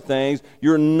those other things.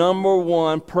 Your number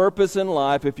one purpose in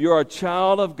life, if you're a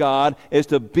child of God, is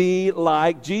to be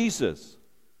like Jesus.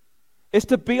 It's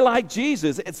to be like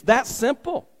Jesus. It's that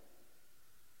simple.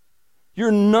 Your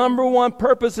number one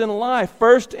purpose in life,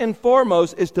 first and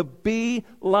foremost, is to be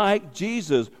like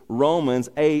Jesus. Romans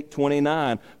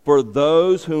 8:29. For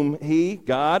those whom he,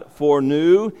 God,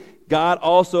 foreknew, God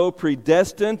also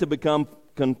predestined to become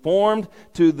conformed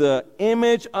to the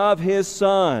image of his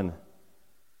Son,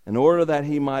 in order that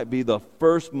he might be the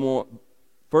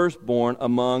firstborn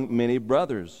among many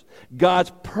brothers.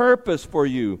 God's purpose for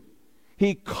you,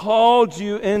 he called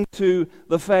you into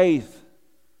the faith.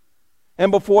 And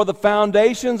before the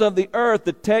foundations of the earth,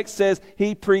 the text says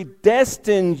he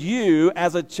predestined you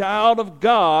as a child of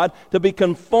God to be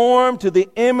conformed to the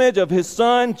image of his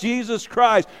Son, Jesus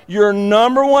Christ. Your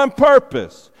number one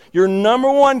purpose, your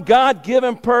number one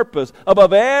God-given purpose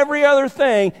above every other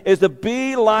thing is to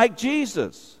be like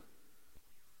Jesus.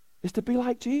 Is to be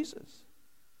like Jesus.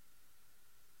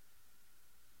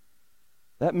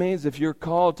 That means if you're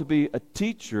called to be a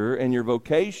teacher in your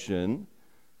vocation,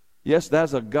 yes,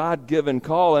 that's a God-given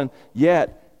call, and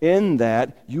yet in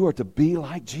that you are to be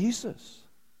like Jesus.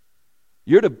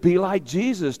 You're to be like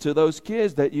Jesus to those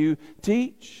kids that you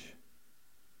teach.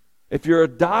 If you're a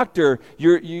doctor,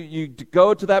 you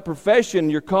go to that profession,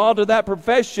 you're called to that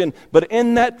profession, but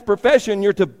in that profession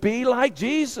you're to be like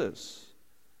Jesus.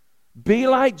 Be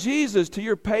like Jesus to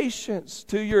your patients,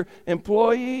 to your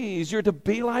employees. You're to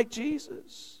be like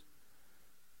Jesus.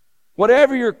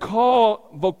 Whatever your call,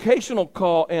 vocational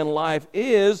call in life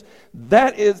is,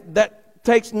 that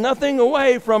takes nothing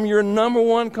away from your number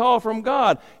one call from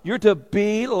God. You're to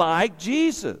be like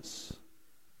Jesus.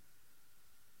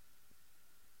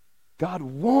 God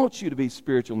wants you to be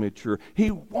spiritually mature.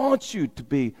 He wants you to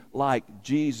be like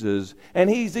Jesus. And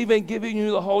he's even giving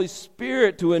you the Holy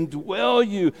Spirit to indwell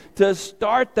you, to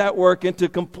start that work and to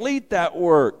complete that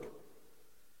work.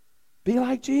 Be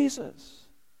like Jesus.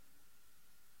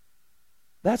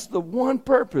 That's the one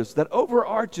purpose that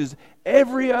overarches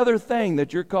every other thing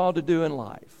that you're called to do in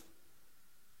life.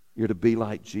 You're to be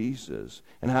like Jesus.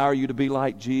 And how are you to be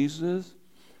like Jesus?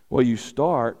 Well, you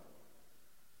start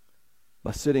by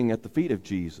sitting at the feet of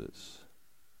Jesus,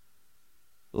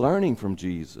 learning from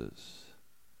Jesus,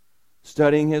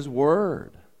 studying his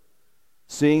word,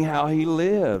 seeing how he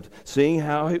lived, seeing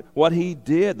what he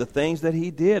did, the things that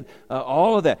he did,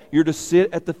 all of that. You're to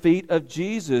sit at the feet of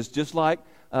Jesus, just like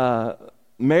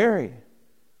Mary.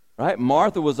 Right?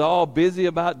 Martha was all busy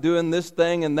about doing this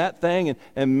thing and that thing,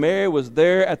 and Mary was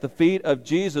there at the feet of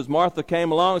Jesus. Martha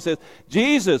came along and says,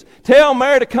 Jesus, tell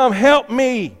Mary to come help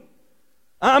me.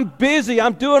 I'm busy.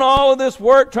 I'm doing all of this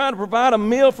work trying to provide a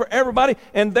meal for everybody.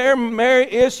 And there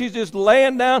Mary is. She's just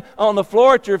laying down on the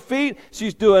floor at your feet.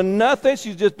 She's doing nothing.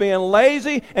 She's just being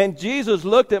lazy. And Jesus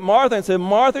looked at Martha and said,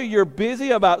 Martha, you're busy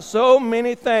about so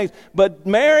many things. But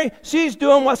Mary, she's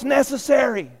doing what's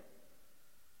necessary.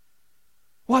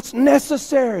 What's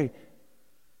necessary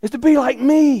is to be like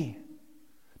me,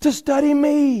 to study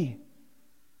me,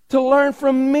 to learn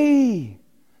from me.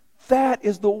 That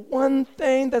is the one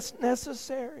thing that's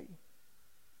necessary.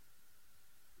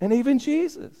 And even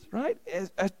Jesus, right?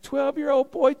 A 12-year-old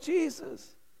boy,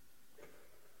 Jesus.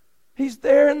 He's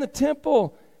there in the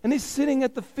temple, and he's sitting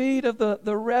at the feet of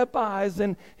the rabbis,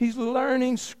 and he's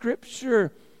learning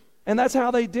Scripture. And that's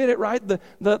how they did it, right?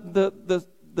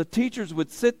 The teachers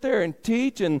would sit there and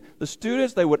teach, and the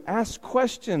students, they would ask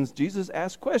questions. Jesus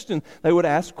asked questions. They would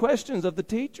ask questions of the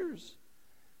teachers.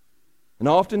 And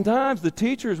oftentimes the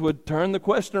teachers would turn the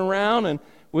question around and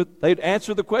they'd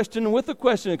answer the question with the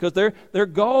question, because their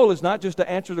goal is not just to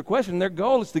answer the question. Their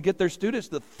goal is to get their students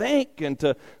to think and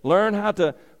to learn how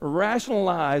to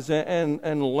rationalize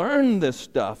and learn this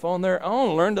stuff on their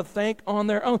own, learn to think on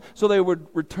their own. So they would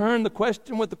return the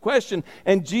question with the question.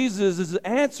 And Jesus'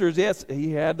 answers, yes,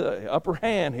 he had the upper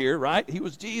hand here, right? He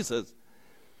was Jesus.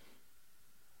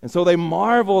 And so they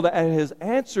marveled at his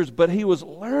answers, but he was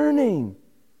learning.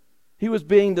 He was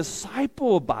being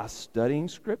discipled by studying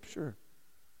Scripture,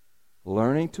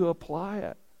 learning to apply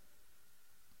it.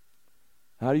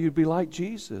 How do you be like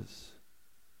Jesus?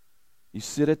 You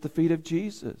sit at the feet of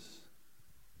Jesus.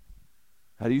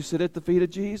 How do you sit at the feet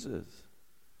of Jesus?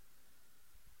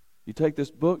 You take this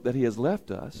book that he has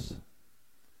left us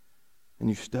and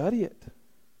you study it.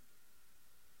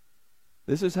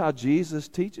 This is how Jesus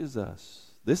teaches us.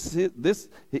 This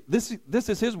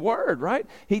is his word, right?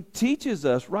 He teaches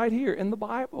us right here in the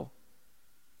Bible.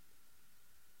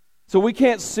 So we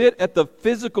can't sit at the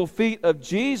physical feet of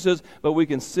Jesus, but we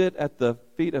can sit at the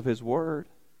feet of his word.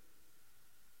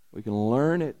 We can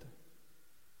learn it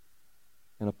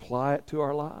and apply it to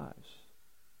our lives.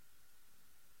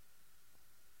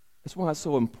 That's why it's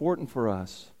so important for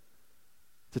us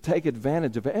to take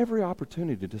advantage of every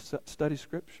opportunity to study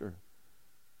Scripture.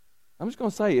 I'm just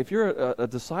going to say, if you're a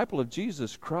disciple of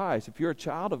Jesus Christ, if you're a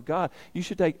child of God, you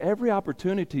should take every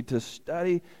opportunity to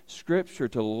study Scripture,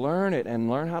 to learn it, and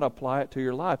learn how to apply it to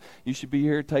your life. You should be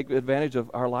here to take advantage of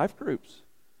our life groups.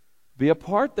 Be a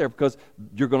part there, because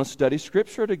you're going to study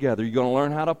Scripture together. You're going to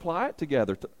learn how to apply it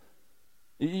together.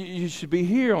 You should be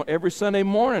here on every Sunday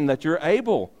morning that you're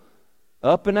able,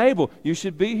 up and able. You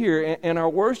should be here in our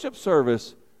worship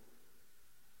service,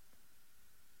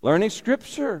 learning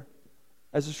Scripture.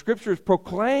 As the Scripture is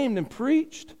proclaimed and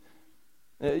preached,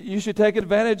 you should take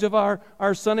advantage of our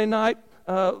Sunday night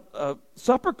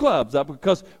supper clubs,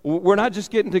 because we're not just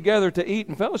getting together to eat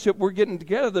and fellowship. We're getting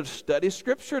together to study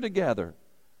Scripture together,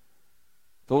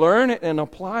 to learn it and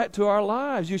apply it to our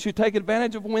lives. You should take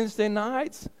advantage of Wednesday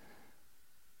nights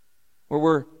where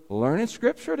we're learning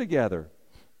Scripture together.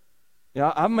 You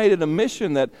know, I've made it a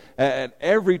mission that at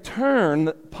every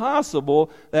turn possible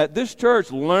that this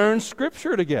church learns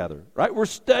Scripture together, right? We're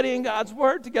studying God's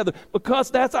Word together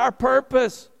because that's our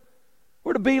purpose.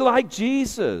 We're to be like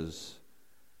Jesus.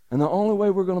 And the only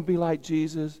way we're going to be like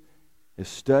Jesus is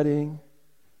studying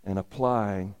and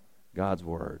applying God's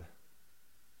Word.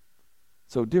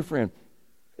 So, dear friend,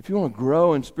 if you want to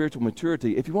grow in spiritual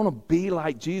maturity, if you want to be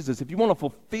like Jesus, if you want to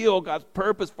fulfill God's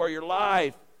purpose for your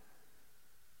life,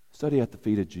 study at the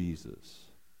feet of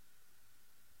Jesus.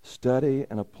 Study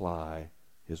and apply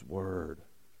His Word.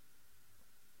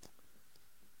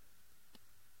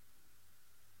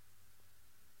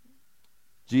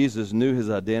 Jesus knew His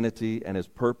identity and His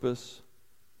purpose.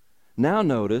 Now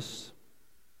notice,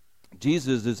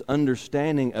 Jesus'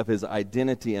 understanding of His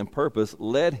identity and purpose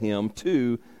led Him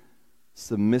to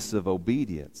submissive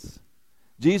obedience.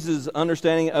 Jesus'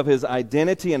 understanding of His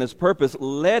identity and His purpose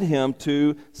led Him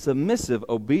to submissive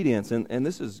obedience. And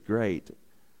this is great.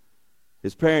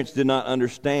 His parents did not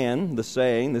understand the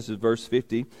saying, this is verse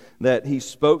 50, that He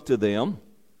spoke to them.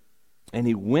 And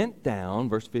He went down,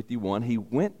 verse 51, He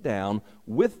went down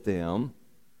with them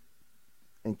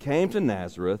and came to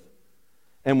Nazareth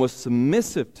and was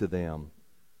submissive to them.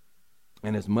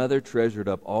 And His mother treasured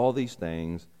up all these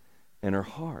things in her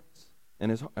heart.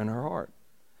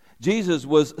 Jesus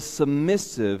was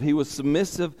submissive. He was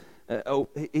submissive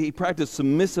he practiced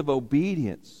submissive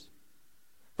obedience.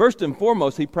 First and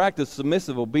foremost, he practiced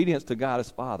submissive obedience to God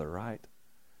his Father, right?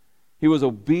 He was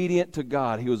obedient to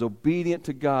God. He was obedient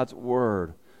to God's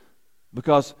word.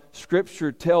 Because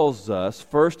Scripture tells us,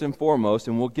 first and foremost,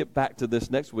 and we'll get back to this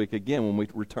next week again when we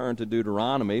return to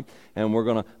Deuteronomy, and we're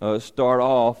going to start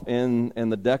off in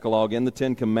the Decalogue, in the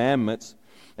Ten Commandments.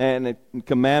 And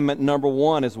commandment number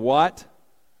 1 is what?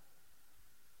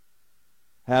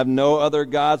 Have no other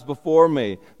gods before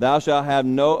me. Thou shalt have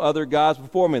no other gods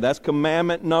before me. That's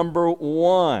commandment number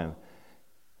 1.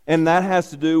 And that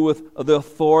has to do with the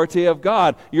authority of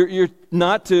God. You're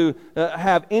not to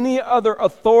have any other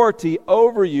authority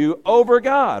over you over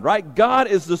God, right? God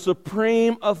is the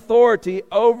supreme authority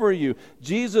over you.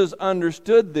 Jesus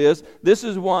understood this. This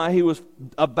is why he was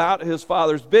about his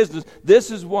Father's business.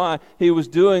 This is why he was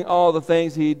doing all the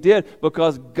things he did,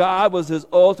 because God was his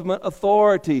ultimate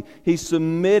authority. He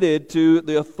submitted to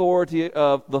the authority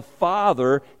of the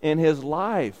Father in his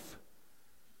life.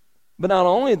 But not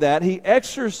only that, he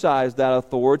exercised that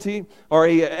authority, or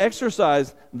he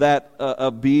exercised that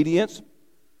obedience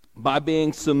by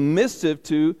being submissive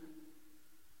to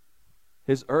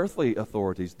his earthly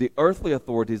authorities, the earthly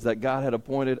authorities that God had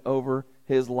appointed over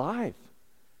his life.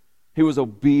 He was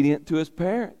obedient to his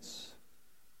parents.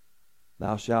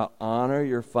 Thou shalt honor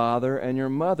your father and your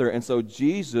mother. And so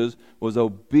Jesus was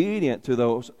obedient to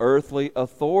those earthly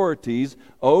authorities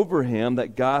over him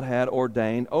that God had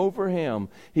ordained over him.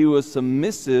 He was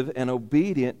submissive and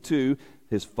obedient to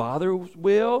his Father's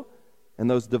will and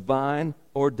those divine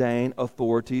ordained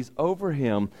authorities over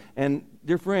him. And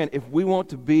dear friend, if we want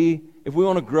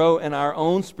to grow in our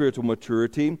own spiritual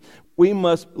maturity, we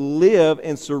must live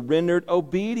in surrendered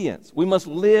obedience. We must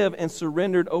live in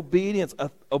surrendered obedience,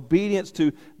 obedience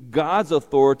to God's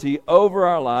authority over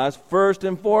our lives first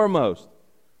and foremost.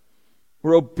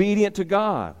 We're obedient to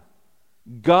God.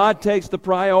 God takes the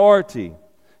priority.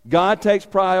 God takes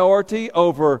priority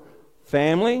over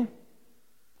family,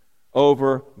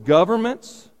 over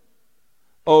governments,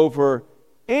 over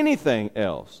anything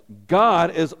else.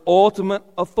 God is ultimate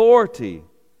authority.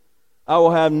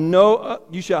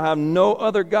 You shall have no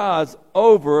other gods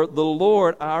over the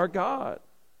Lord our God.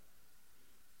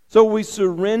 So we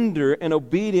surrender in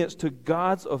obedience to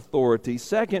God's authority.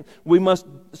 Second, we must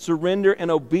surrender in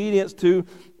obedience to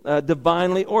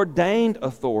divinely ordained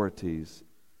authorities.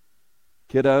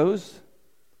 Kiddos,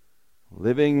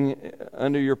 living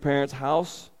under your parents'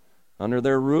 house, under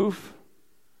their roof,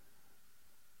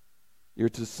 you're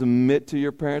to submit to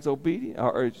your parents' obedience,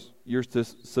 or you're to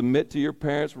submit to your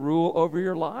parents' rule over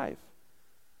your life.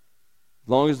 As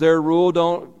long as their rule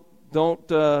don't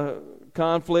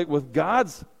conflict with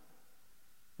God's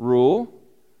rule,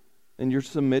 then you're to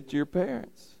submit to your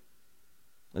parents.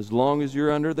 As long as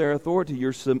you're under their authority,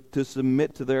 you're to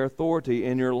submit to their authority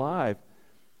in your life.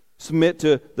 Submit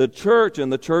to the church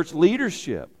and the church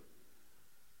leadership.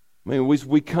 I mean,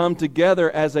 we come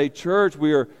together as a church.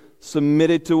 We are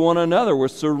submitted to one another. We're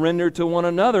surrendered to one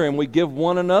another, and we give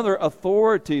one another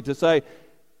authority to say,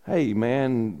 hey,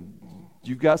 man,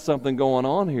 you've got something going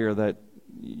on here that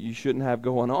you shouldn't have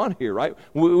going on here, right?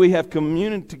 We have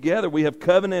communed together. We have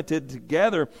covenanted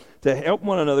together to help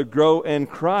one another grow in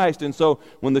Christ. And so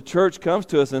when the church comes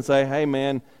to us and say, hey,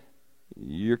 man,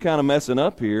 you're kind of messing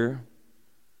up here,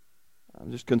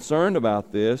 I'm just concerned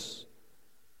about this,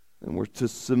 and we're to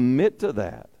submit to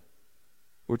that.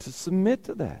 We're to submit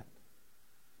to that.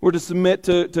 We're to submit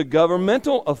to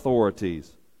governmental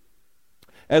authorities.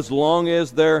 As long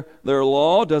as their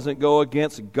law doesn't go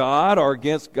against God or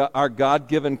against our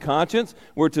God-given conscience,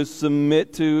 we're to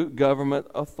submit to government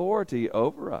authority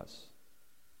over us.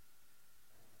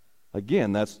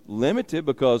 Again, that's limited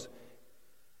because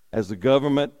as the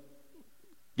government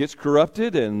gets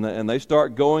corrupted and they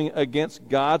start going against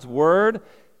God's word,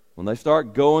 when they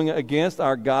start going against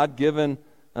our God-given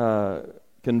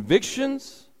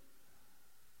convictions,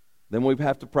 then we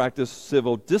have to practice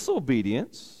civil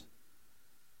disobedience.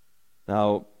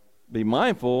 Now, be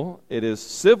mindful, it is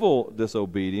civil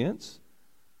disobedience,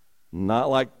 not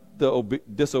like the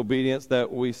disobedience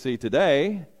that we see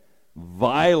today,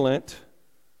 violent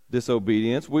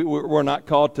disobedience. We're not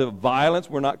called to violence.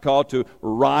 We're not called to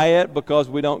riot because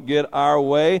we don't get our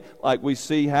way like we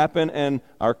see happen in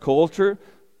our culture.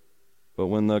 But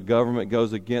when the government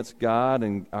goes against God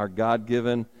and our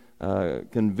God-given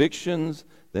convictions,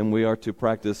 then we are to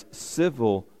practice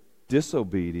civil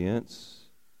disobedience.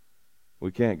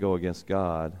 We can't go against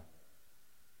God.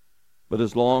 But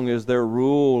as long as their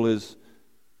rule is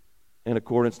in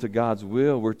accordance to God's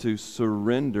will, we're to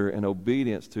surrender in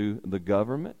obedience to the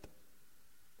government.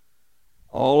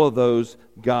 All of those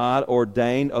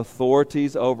God-ordained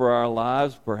authorities over our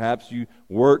lives. Perhaps you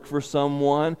work for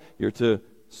someone. You're to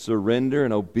surrender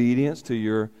in obedience to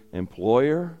your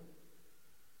employer.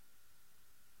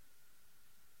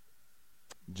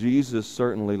 Jesus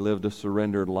certainly lived a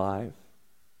surrendered life.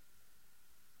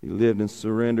 He lived in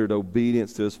surrendered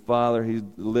obedience to his Father. He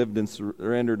lived in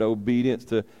surrendered obedience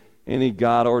to any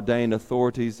God-ordained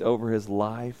authorities over his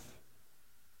life.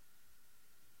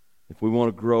 If we want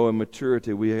to grow in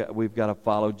maturity, we've got to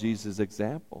follow Jesus'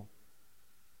 example.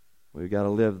 We've got to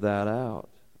live that out.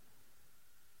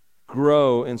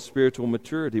 Grow in spiritual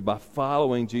maturity by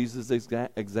following Jesus'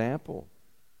 example.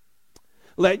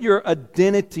 Let your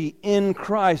identity in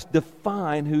Christ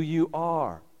define who you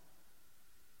are.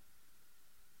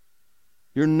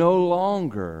 You're no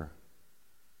longer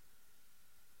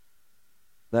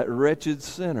that wretched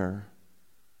sinner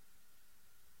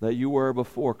that you were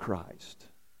before Christ.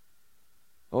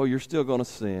 Oh, you're still going to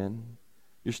sin.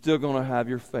 You're still going to have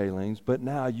your failings, but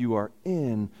now you are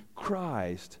in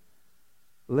Christ.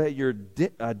 Let your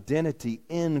identity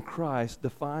in Christ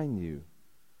define you.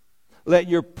 Let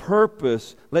your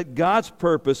purpose, let God's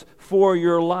purpose for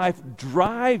your life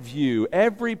drive you.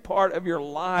 Every part of your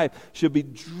life should be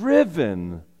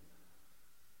driven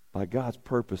by God's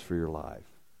purpose for your life.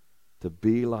 To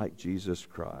be like Jesus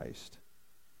Christ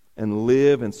and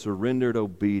live in surrendered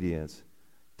obedience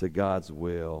to God's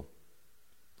will.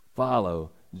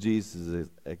 Follow Jesus'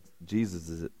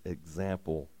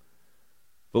 example.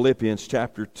 Philippians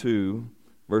chapter 2,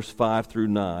 verse 5 through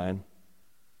 9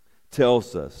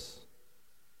 tells us,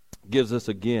 gives us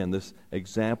again this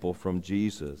example from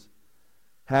Jesus.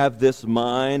 Have this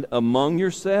mind among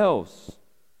yourselves,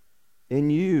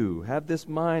 in you. Have this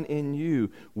mind in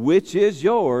you, which is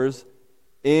yours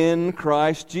in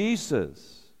Christ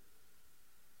Jesus.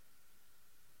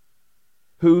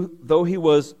 Who, though he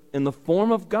was in the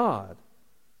form of God,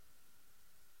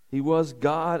 he was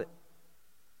God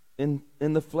in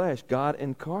the flesh, God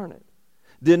incarnate,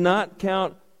 did not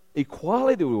count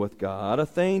equality with God a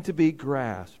thing to be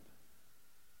grasped,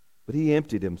 but he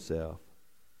emptied himself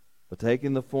by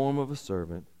taking the form of a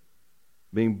servant,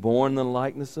 being born in the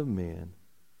likeness of men,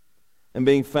 and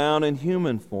being found in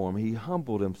human form, he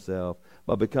humbled himself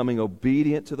by becoming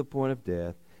obedient to the point of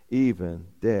death, even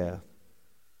death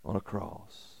on a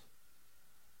cross.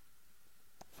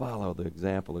 Follow the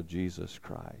example of Jesus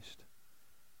Christ.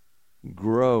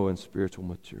 Grow in spiritual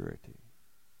maturity.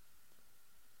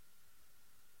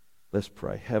 Let's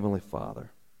pray. Heavenly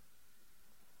Father,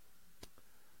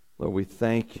 Lord, we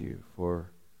thank you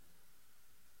for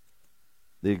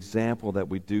the example that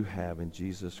we do have in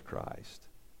Jesus Christ,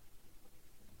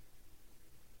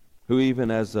 who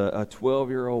even as a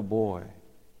 12-year-old boy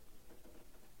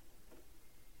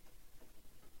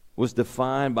was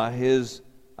defined by his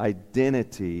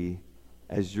identity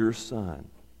as your son.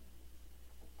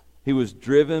 He was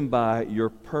driven by your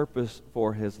purpose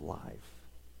for his life.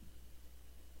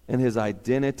 And his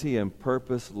identity and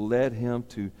purpose led him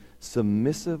to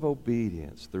submissive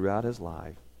obedience throughout his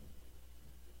life.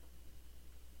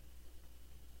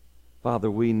 Father,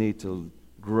 we need to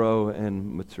grow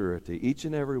in maturity, each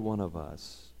and every one of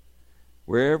us.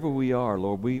 Wherever we are,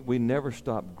 Lord, we never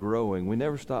stop growing. We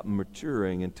never stop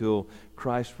maturing until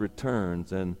Christ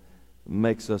returns and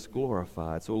makes us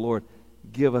glorified. So, Lord,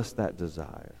 give us that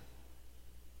desire.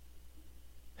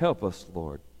 Help us,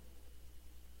 Lord,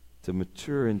 to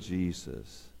mature in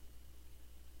Jesus,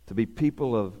 to be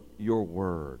people of your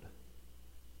word,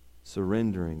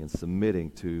 surrendering and submitting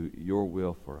to your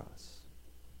will for us.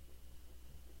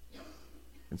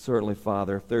 And certainly,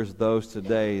 Father, if there's those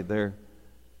today, they're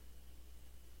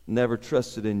never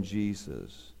trusted in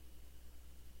Jesus.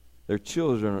 They're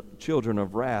children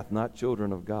of wrath, not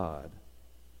children of God.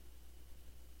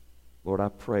 Lord, I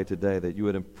pray today that you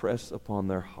would impress upon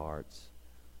their hearts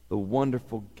the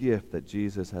wonderful gift that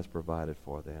Jesus has provided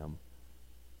for them.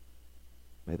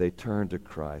 May they turn to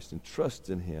Christ and trust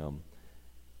in him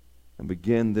and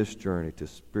begin this journey to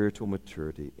spiritual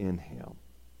maturity in him.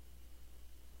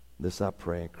 This I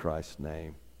pray in Christ's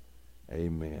name.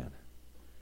 Amen.